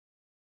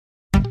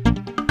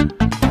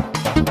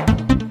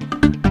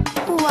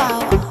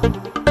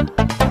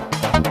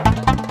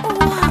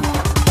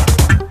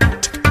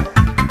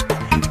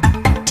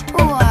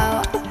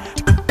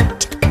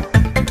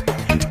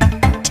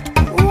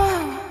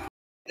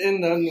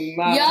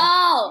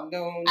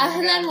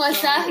أهلا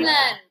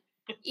وسهلا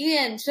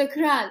إيان،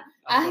 شكرا.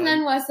 أهلا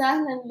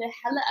وسهلا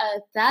للحلقة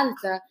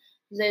الثالثة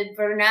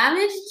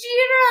للبرنامج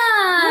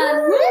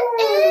جيران.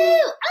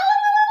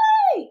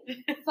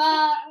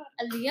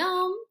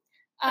 فاليوم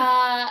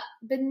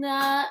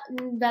بدنا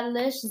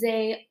نبلش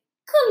زي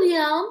كل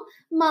يوم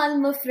مع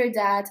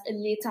المفردات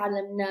اللي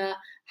تعلمنا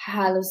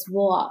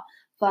هالأسبوع.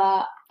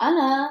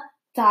 فأنا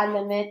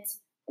تعلمت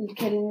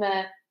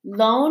الكلمة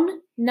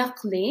لون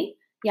نقلي،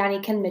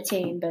 يعني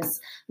كلمتين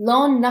بس.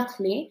 لون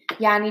نقلي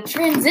يعني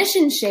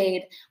transition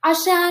shade.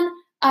 عشان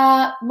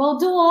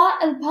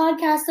موضوع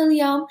البودكاست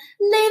اليوم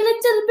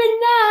ليلة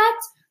البنات،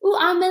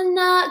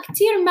 وعملنا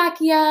كتير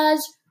مكياج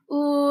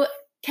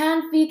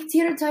وكان في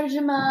كتير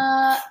ترجمة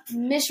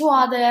مش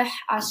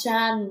واضح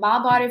عشان ما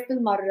بعرف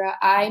بالمرة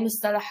أي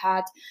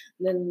مصطلحات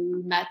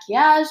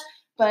للمكياج،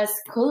 بس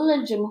كل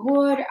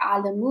الجمهور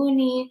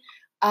علموني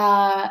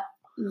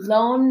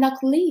لون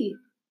نقلي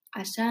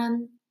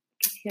عشان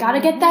gotta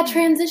get that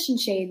transition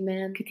shade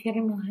man. كتير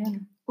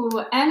مهم.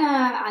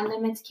 وأنا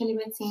علمت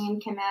كلمتين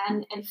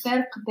كمان،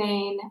 الفرق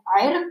بين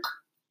عرق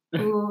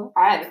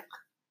وعرق.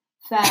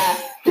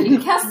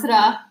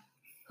 فالكسرة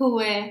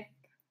هو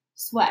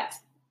sweat،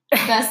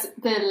 بس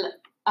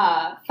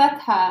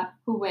بالفتحة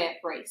هو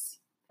race.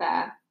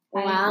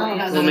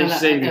 ومش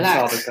زي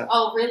السابقة.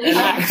 Oh really? Oh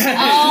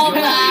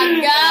my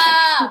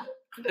god.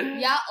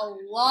 يا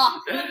الله.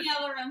 يا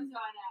لورنزو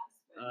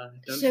أنا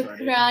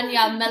شكرا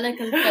يا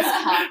ملك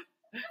الفصحى.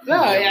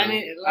 لا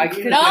يعني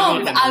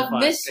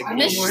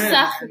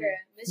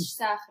مش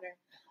ساخرة.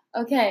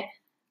 اوكي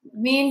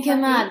مين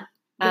كمان؟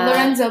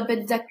 لورنزو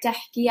بدك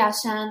تحكي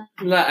عشان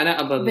لا أنا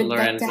أبغى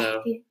لورنزو.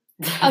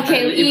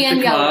 اوكي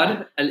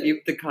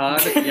الابتكار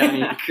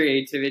يعني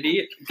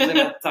creativity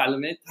كلمة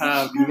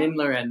تعلمتها من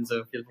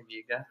لورنزو في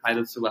الحقيقة هذا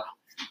الصباح.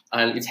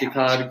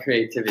 الابتكار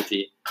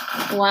creativity.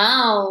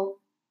 واو.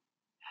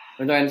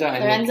 لورنزو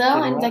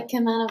عندك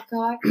كمان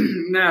أفكار؟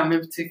 نعم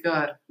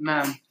ابتكار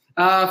نعم.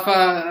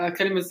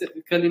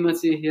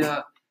 كلمتي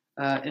هي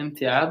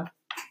امتعاد.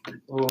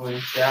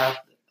 وامتعاد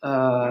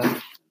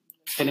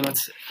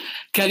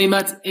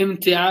كلمة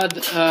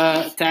امتعاد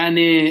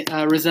تعني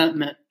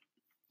resentment.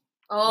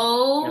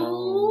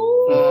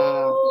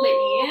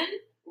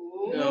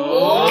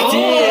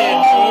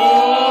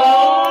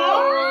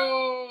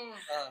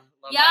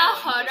 يا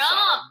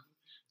حرام.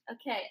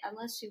 Okay,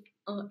 unless you.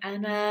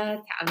 أنا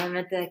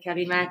تعلمت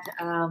كلمات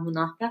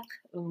منافق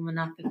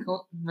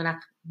ومنافقة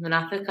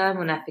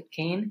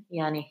منافقين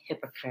يعني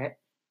hypocrite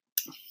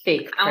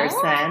fake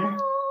person.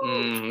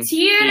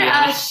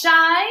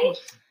 shy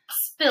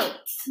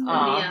spilt.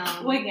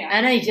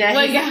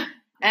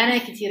 أنا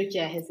كتير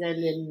جاهزة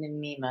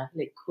للنميمة،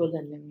 لكل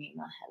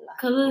النميمة هلا.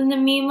 كل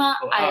النميمة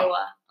أيوة.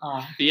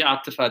 في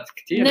عاطفات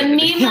كتير.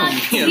 نميمة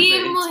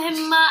كتير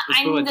مهمة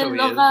عند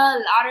اللغة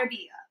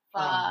العربية،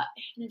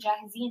 فإحنا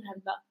جاهزين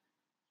هلا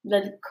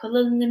لكل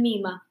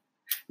النميمة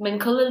من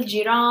كل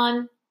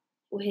الجيران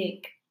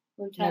وهيك.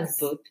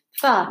 مزبوط.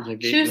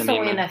 شو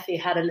سوينا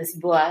في هذا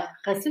الأسبوع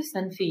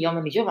خصوصا في يوم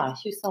الجمعة؟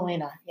 شو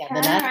سوينا يا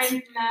بنات؟ كان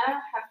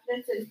عندنا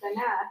حفلة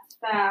البنات،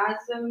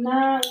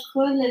 فعزمنا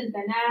كل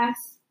البنات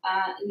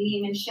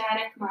اللي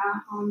منشارك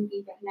معهم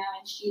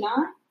ببرنامج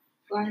جيران،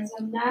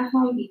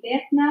 وعزمناهم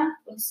ببيتنا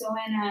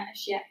وسوينا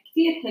أشياء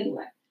كتير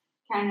حلوة.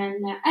 كان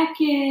عندنا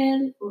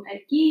أكل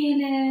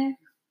وأكيلة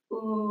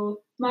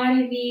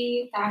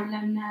ومعرفي،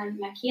 تعلمنا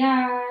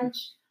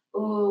المكياج،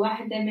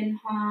 وواحدة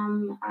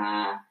منهم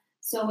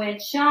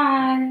سويت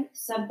شعر،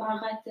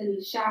 صبغت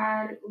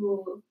الشعر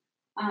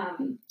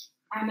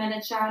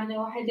وعملت شعر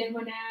لوحدة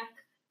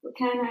هناك.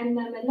 وكان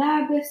عندنا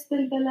ملابس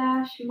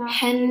بالبلاش مع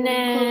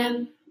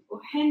حنة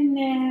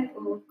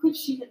وكل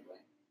شيء حلو.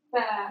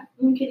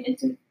 فممكن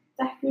أنتوا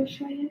تحكوا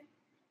شوية؟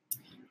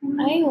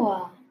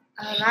 أيوة.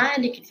 ما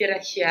عندي كتير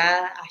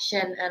أشياء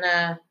عشان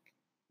أنا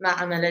ما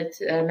عملت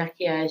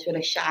مكياج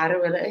ولا شعر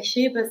ولا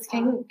شيء، بس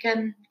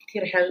كان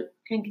كتير حلو.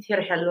 كان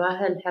كتير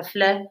حلوة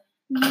هالحفلة.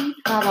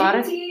 ما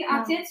بعرف. أنتي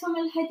أعطيتهم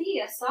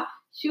الهدية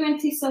صح؟ شو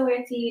أنتي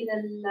سويتي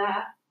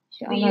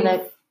شو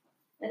عملت؟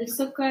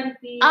 السكر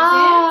بزيت؟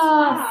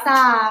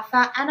 صح.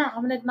 فأنا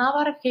عملت ما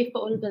بعرف كيف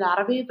أقول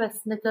بالعربي،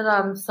 بس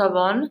مثل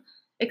صابون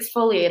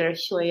exfoliator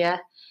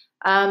شوية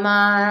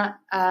مع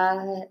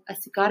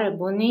السكر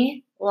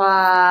البني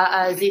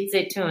وزيت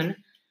زيتون.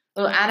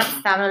 وأنا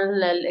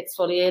بستعمل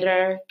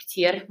الإكسفولياتر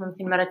كتير،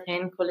 ممكن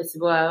مرتين كل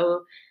أسبوع،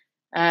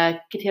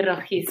 كتير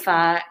رخيص.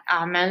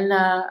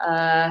 فعملنا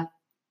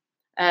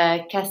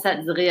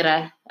كاسات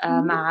صغيرة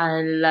مع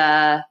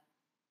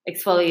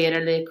الإكسفولياتر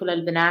لكل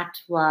البنات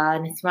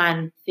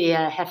ونسوان في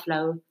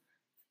حفلة.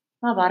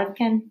 ما بعرف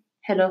كان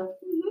حلو.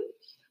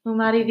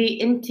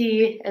 وماريفي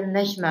أنتي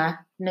نجمة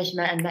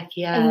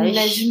المكياج.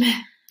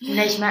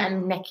 نجمة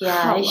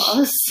المكياج.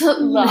 خلاص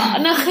الله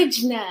أنا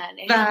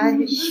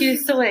خجلانة. شو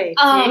سويتي؟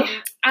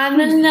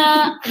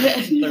 عملنا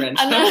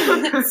أنا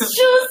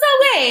شو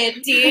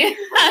سويتي؟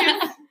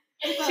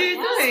 شو سويت؟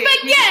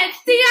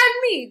 سباجيتي and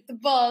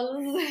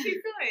meatballs. شو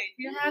سويت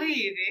يا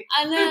حبيبي؟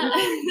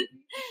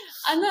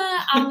 أنا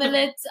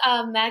عملت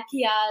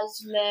مكياج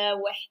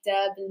لوحدة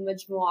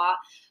بالمجموعة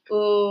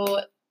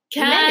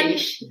وكان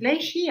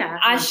ليش هي؟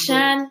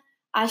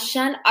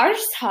 عشان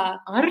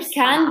عرسها عرسها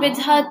كان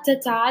بدها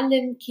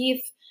تتعلم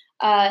كيف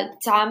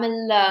تعمل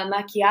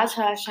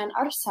مكياجها عشان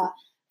عرسها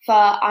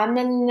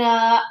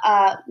فعملنا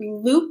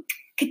لوك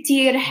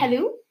كتير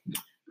حلو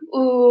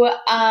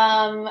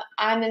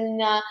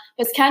وعملنا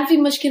بس كان في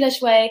مشكلة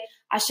شوي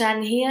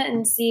عشان هي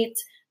نسيت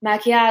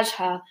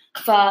مكياجها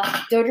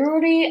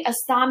فضروري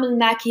استعمل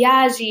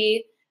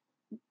مكياجي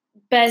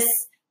بس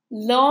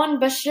لون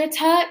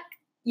بشرتها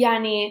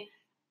يعني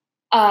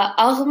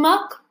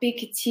أغمق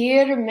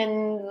بكتير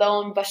من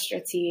لون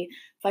بشرتي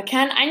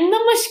فكان عندنا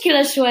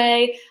مشكلة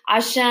شوي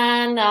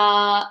عشان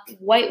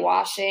white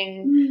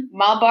washing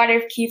ما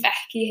بعرف كيف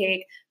أحكي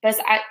هيك بس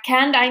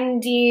كان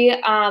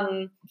عندي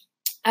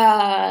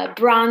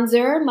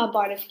برونزر ما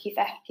بعرف كيف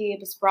أحكي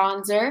بس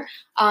برونزر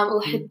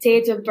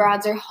وحطيت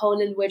برونزر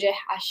حول الوجه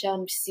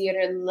عشان بصير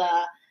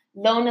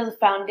لون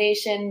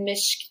الفاونديشن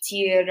مش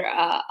كتير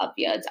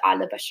أبيض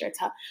على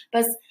بشرتها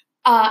بس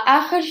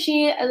آخر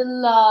شيء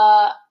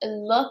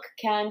اللوك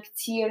كان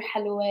كتير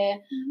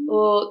حلوة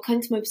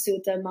وكنت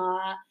مبسوطة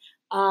معه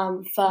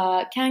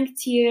فكان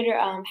كتير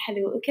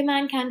حلو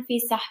وكمان كان في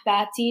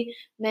صحباتي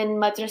من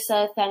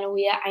مدرسة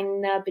ثانوية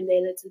عنا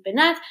بليلة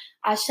البنات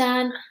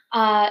عشان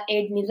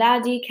عيد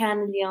ميلادي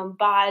كان اليوم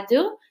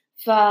بعده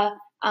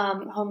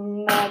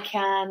هم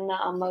كان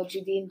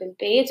موجودين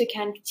بالبيت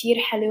وكان كتير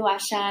حلو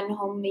عشان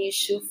هم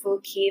يشوفوا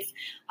كيف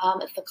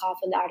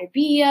الثقافة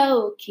العربية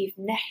وكيف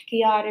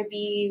نحكي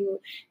عربي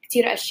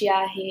وكتير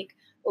أشياء هيك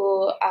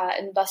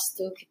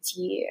وانبسطوا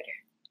كتير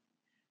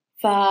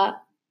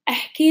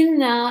فأحكي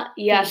لنا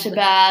يا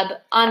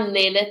شباب عن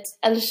ليلة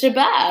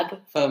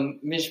الشباب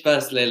فمش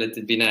بس ليلة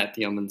البنات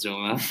يوم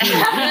الجمعة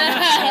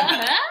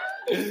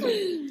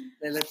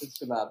ليلة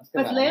الشباب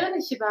بس ليلة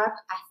الشباب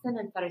أحسن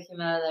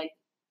نترجمها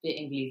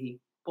بالإنجليزي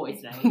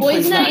boys night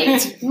boys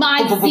night مع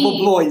Z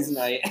boys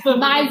night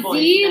مع Z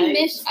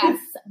مش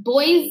S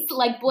boys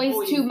like boys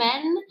to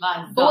men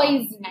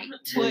boys night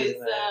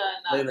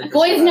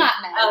boys not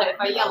men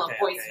يلا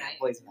boys night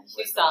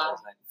شو صار؟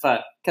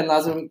 فكان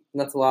لازم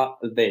نطلع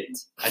البيت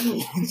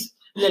أكيد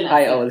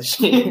هاي أول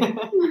شيء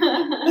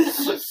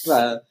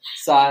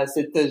فالساعة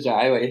 6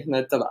 جاي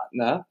وإحنا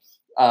طلعنا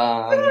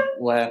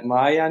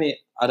وما يعني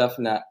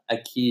عرفنا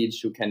أكيد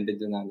شو كان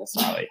بدنا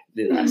نسوي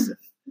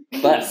للأسف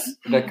بس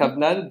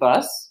ركبنا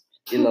الباص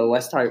إلى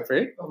ويست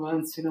هارتفورد وما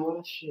نسينا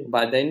ولا شيء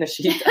بعدين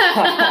مشيت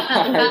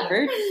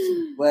هارتفورد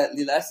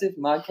وللأسف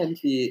ما كان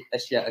في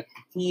أشياء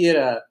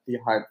كثيرة في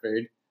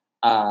هارتفورد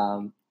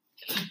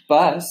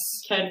بس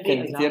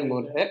كان كثير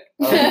مرهق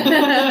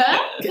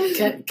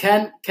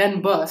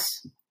كان باص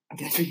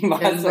كان في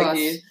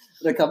معزقين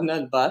ركبنا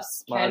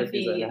الباص ما أعرف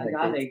إذا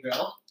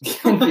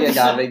كان في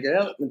أجابة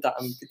جيرل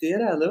مطعم كثير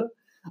حلو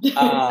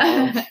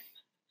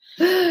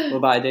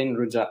وبعدين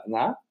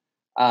رجعنا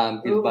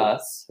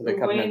بالباص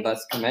ركبنا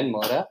الباص كمان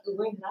مرة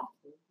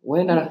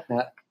وين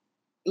رحنا؟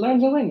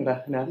 وين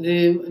رحنا؟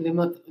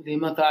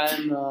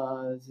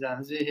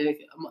 لمطعم زي هيك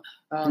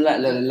لا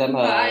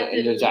لما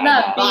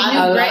رجعنا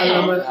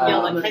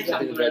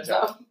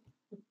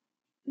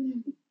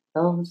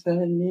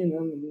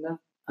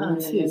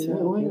نسيت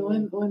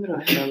وين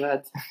رحنا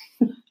بعد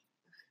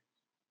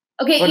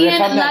اوكي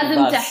إيان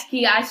لازم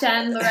تحكي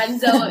عشان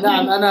لورينزو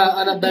نعم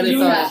أنا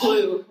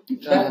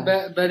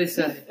بالي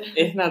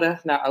ساهي إحنا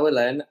رحنا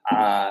أولاً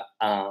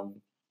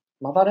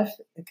ما بعرف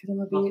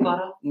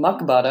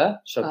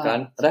مقبرة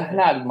شكراً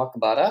رحنا على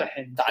المقبرة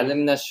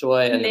تعلمنا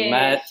شوي عن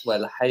المات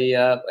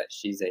والحياة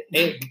وشي زي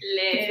هيك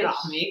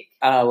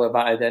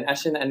وبعدين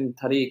عشان عن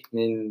طريق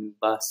من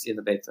باص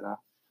إلى بيتنا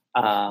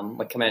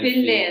وكمان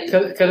بالليل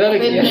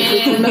كذلك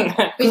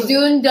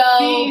بدون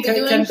ضوء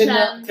بدون شمس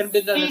كان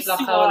بدنا نطلع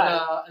حول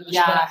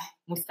يا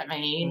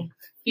مستمعين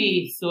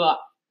في سواء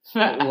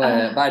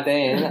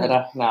وبعدين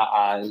رحنا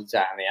على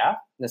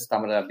الجامعة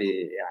نستمر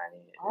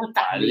يعني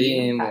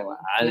تعليم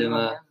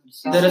وعلم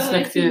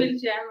درسنا كثير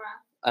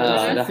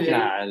رحنا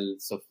على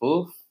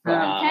الصفوف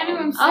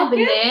كانوا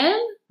بالليل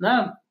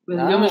نعم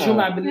يوم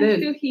الجمعة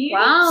بالليل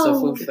واو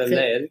صفوف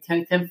الليل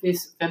كان في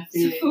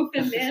صفوف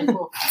الليل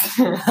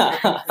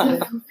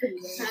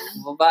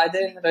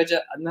وبعدين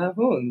رجعنا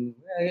هون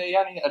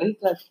يعني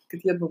رحلة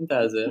كثير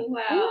ممتازة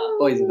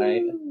بويز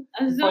نايت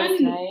أظن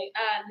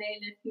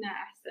ليلتنا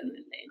أحسن من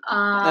الليل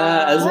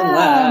أظن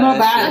ما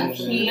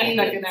بعرف أكيد.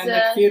 احنا كان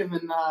عندنا كثير من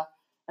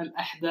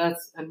الأحداث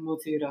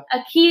المثيرة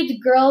أكيد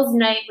girls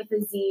night with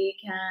a Z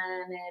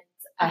كانت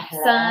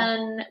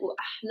أحسن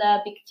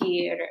وأحلى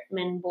بكتير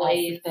من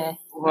boys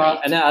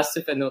أنا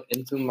آسف إنه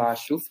أنتم ما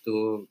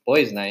شفتوا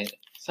بويز نايت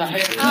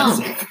صحيح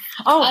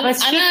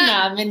بس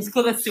شفنا من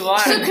كل الصور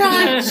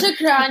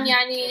شكرا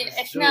يعني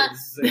إحنا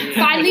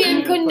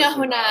فعليا كنا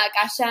هناك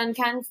عشان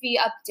كان في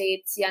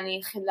updates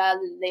يعني خلال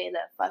الليلة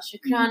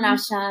فشكرا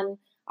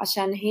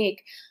عشان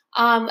هيك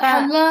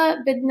هلا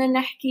بدنا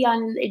نحكي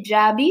عن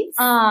الإيجابي.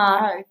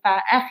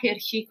 فآخر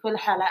شي كل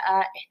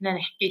حلقة إحنا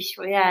نحكي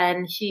شوية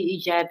عن شي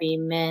إيجابي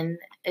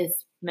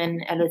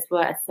من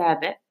الأسبوع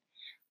السابق.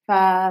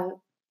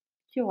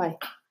 شو هاي؟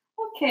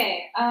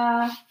 أوكي.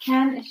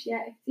 كان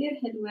أشياء كتير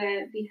حلوة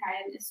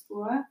بهاي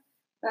الأسبوع،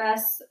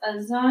 بس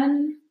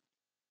أظن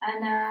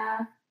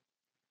أنا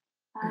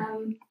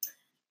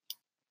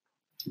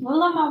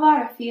والله ما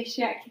بعرف، في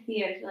أشياء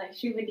كثير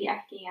شو بدي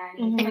أحكي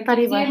يعني.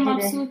 كثير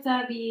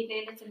مبسوطة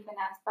بليلة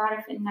البنات.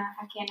 بعرف إننا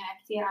حكينا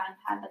كثير عن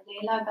هذا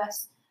الليلة،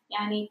 بس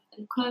يعني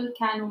الكل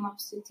كانوا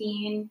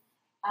مبسوطين.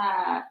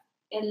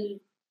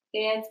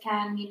 البيت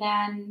كان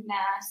مليان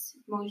ناس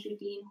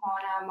موجودين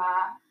هنا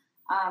مع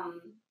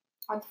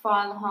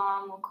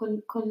أطفالهم،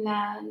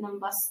 وكلنا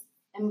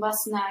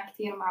انبسطنا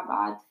كثير مع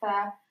بعض.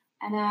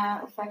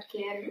 فأنا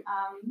أفكر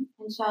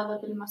إن شاء الله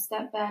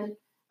بالمستقبل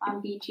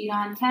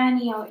بجيران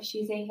تاني أو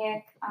إشي زي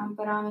هيك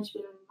برامج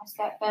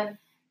بالمستقبل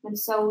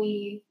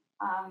بنسوي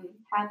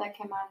هذا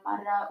كمان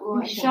مرة.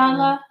 وإن شاء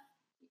الله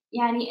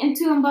يعني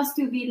أنتوا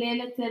انبسطوا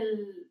بليلة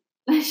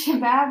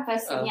الشباب،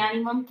 بس يعني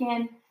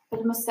ممكن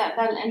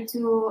بالمستقبل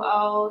أنتوا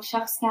أو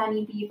شخص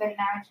تاني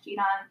ببرنامج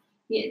جيران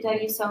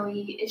يقدر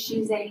يسوي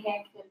إشي زي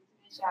هيك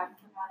للرجال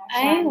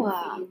كمان.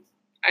 أيوة،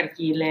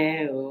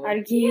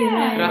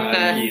 أرجيلة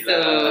رقص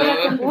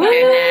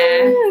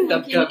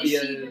دبكة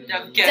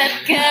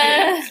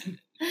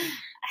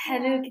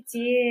حلو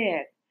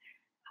كتير.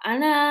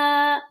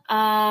 أنا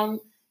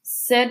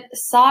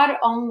صار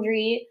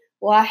عمري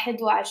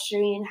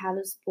 21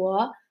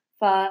 هالأسبوع،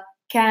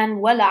 فكان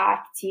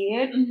ولع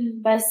كتير.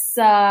 بس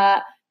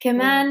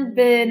كمان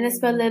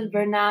بالنسبة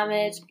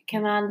للبرنامج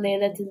كمان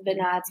ليلة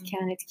البنات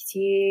كانت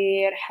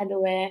كتير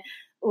حلوة،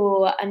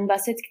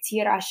 وانبسطت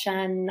كتير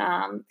عشان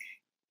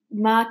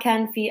ما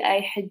كان في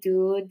أي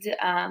حدود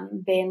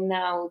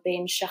بيننا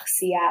وبين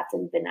شخصيات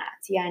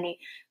البنات. يعني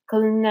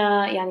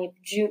كلنا يعني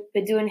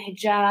بدون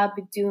حجاب،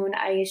 بدون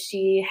أي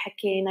شيء،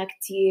 حكينا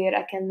كتير،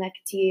 أكلنا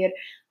كتير،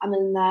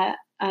 عملنا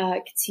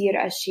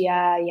كتير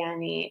أشياء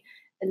يعني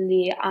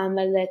اللي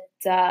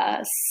عملت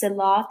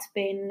صلات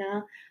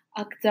بيننا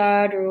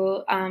أكتر،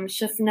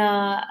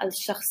 وشفنا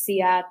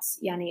الشخصيات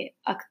يعني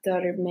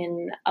أكتر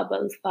من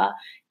قبل.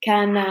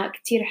 فكان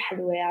كتير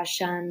حلوة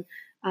عشان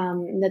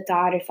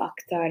نتعرف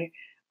أكتر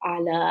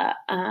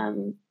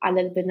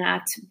على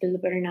البنات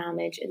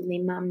بالبرنامج اللي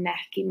ما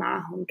بنحكي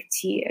معهم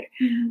كتير.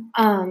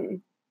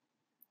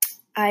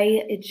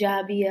 أي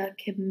إيجابية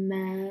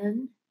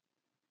كمان؟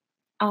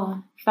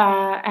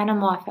 فأنا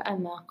موافقة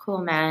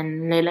معكم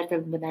عن ليلة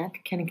البنات،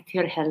 كان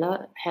كتير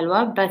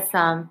حلوة. بس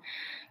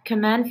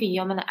كمان في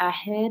يوم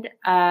الأحد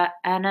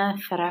أنا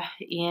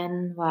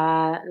فرحين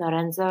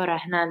ولورنزو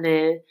رحنا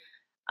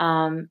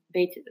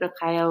بيت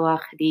رقية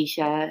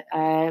وخديجة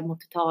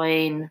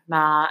متطوعين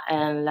مع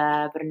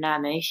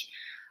البرنامج،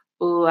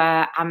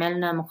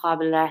 وعملنا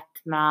مقابلات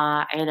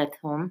مع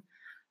عائلتهم،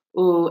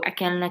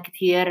 وأكلنا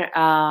كتير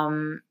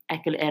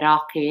أكل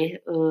عراقي،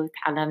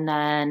 وتعلمنا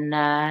عن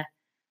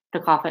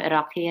ثقافة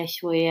عراقية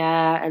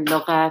شوية،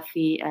 اللغة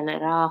في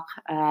العراق،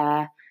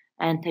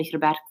 عن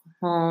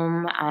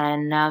تجربتهم،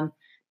 عن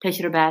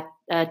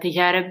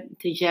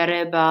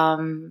تجارب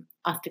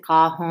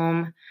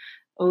أصدقائهم،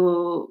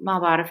 وما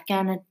بعرف،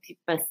 كانت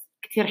بس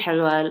كتير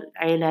حلوة.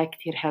 العيلة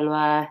كتير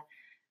حلوة،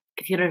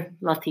 كتير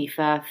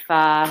لطيفة.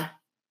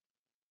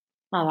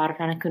 ما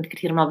بعرف، أنا كنت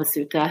كتير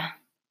مبسوطة.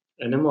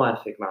 أنا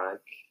موافق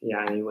معك.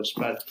 يعني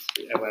وجبات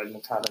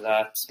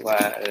المقابلات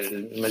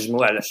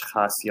والمجموعة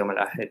الأشخاص يوم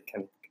الأحد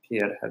كانت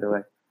كتير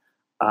حلوة.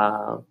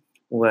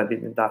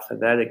 وبالإضافة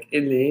ذلك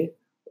اللي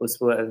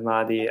الأسبوع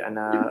الماضي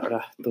أنا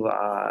رحت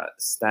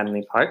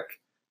ستانلي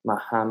بارك مع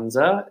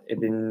حمزة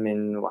ابن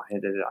من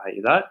واحد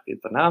العائلات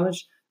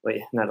بالبرنامج،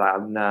 وإحنا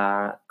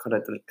لعبنا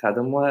كرة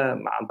القدم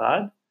مع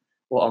بعض،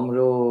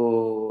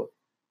 وعمره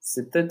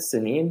 6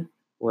 سنين،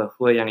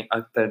 وهو يعني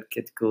أكبر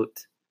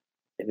كتكوت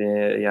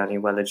يعني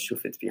ولد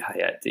شفت في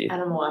حياتي.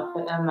 أنا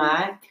موافقة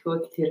معك، هو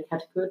كتير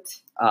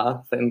كتكوت.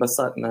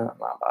 فانبسطنا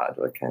مع بعض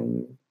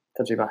وكان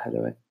تجربة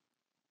حلوة.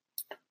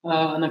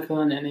 أنا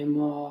كمان يعني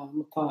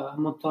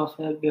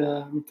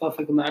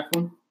متفق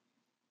معكم.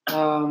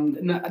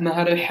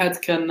 نهار الأحد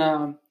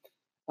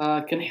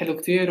كان حلو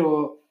كتير،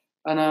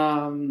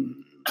 وأنا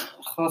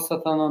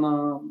خاصة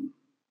أنا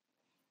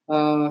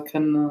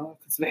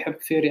كنت بحب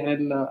كتير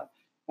يعني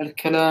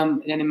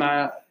الكلام يعني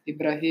مع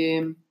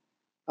إبراهيم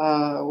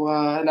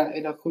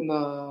والعائلة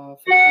كلها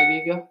في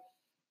الحقيقة.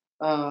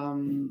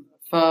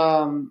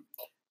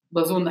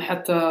 فبظن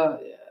حتى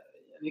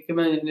يعني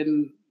كمان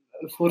يعني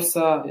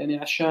الفرصة يعني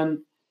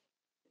عشان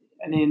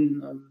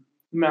يعني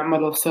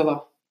نعملوا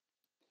صلة،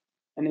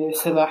 يعني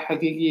صلة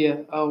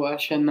حقيقية، أو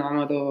عشان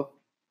نعملوا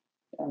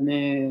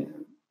يعني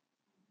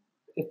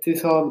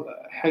اتصال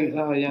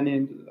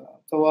يعني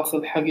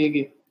تواصل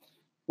حقيقي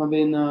ما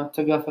بين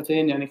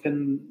الثقافتين. يعني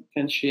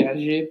كان شيء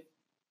عجيب،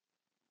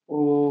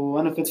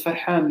 وأنا كنت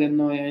فرحان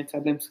لأنه يعني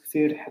تعلمت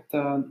كثير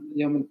حتى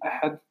يوم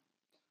الأحد،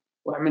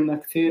 وعملنا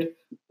كثير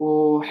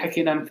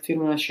وحكينا عن كثير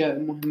من الأشياء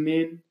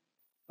المهمين.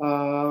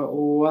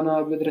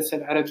 وأنا بدرس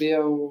العربية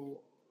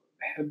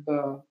وبحب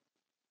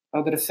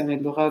أدرس يعني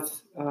اللغات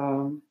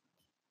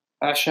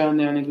عشان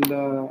يعني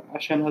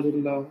عشان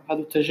هذه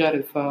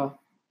التجارب.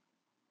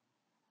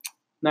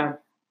 نعم.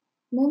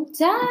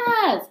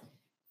 ممتاز.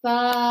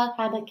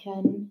 هذا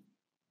كان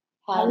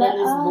هذا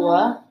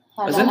الأسبوع.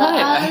 أظن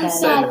هاي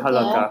أحسن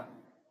حلقة.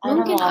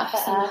 ممكن أنا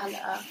أحسن موافقة.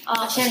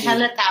 حلقة عشان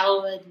هلا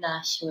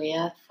تعودنا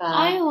شوية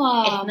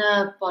أيوة.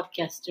 إحنا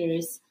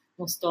بودكاسترز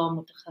مستوى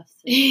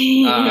متخصص.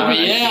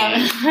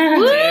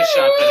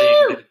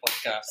 شاطرين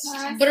بالبودكاست.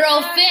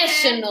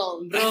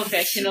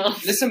 بروفيشنال.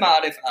 لسه ما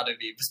أعرف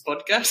عربي بس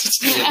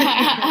بودكاست.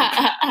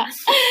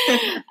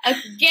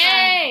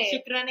 أوكي.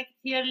 شكرا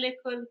كثير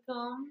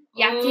لكلكم.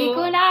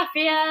 يعطيكم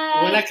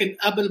العافية. ولكن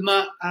قبل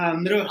ما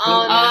نروح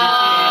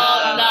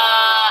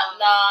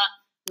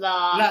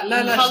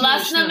لا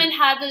خلصنا من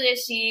هذا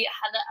الشيء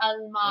الحلقة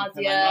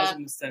الماضية.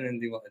 لازم نستنى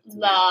عندي وقت.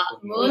 لا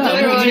مو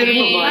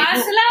ضروري. مع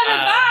السلامة.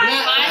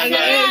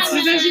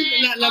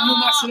 لا مو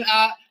مع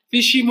السلامة.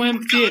 في شيء مهم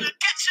كتير.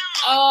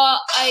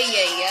 أي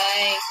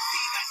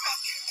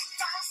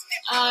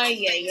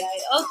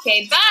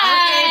أوكي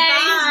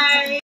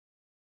باي.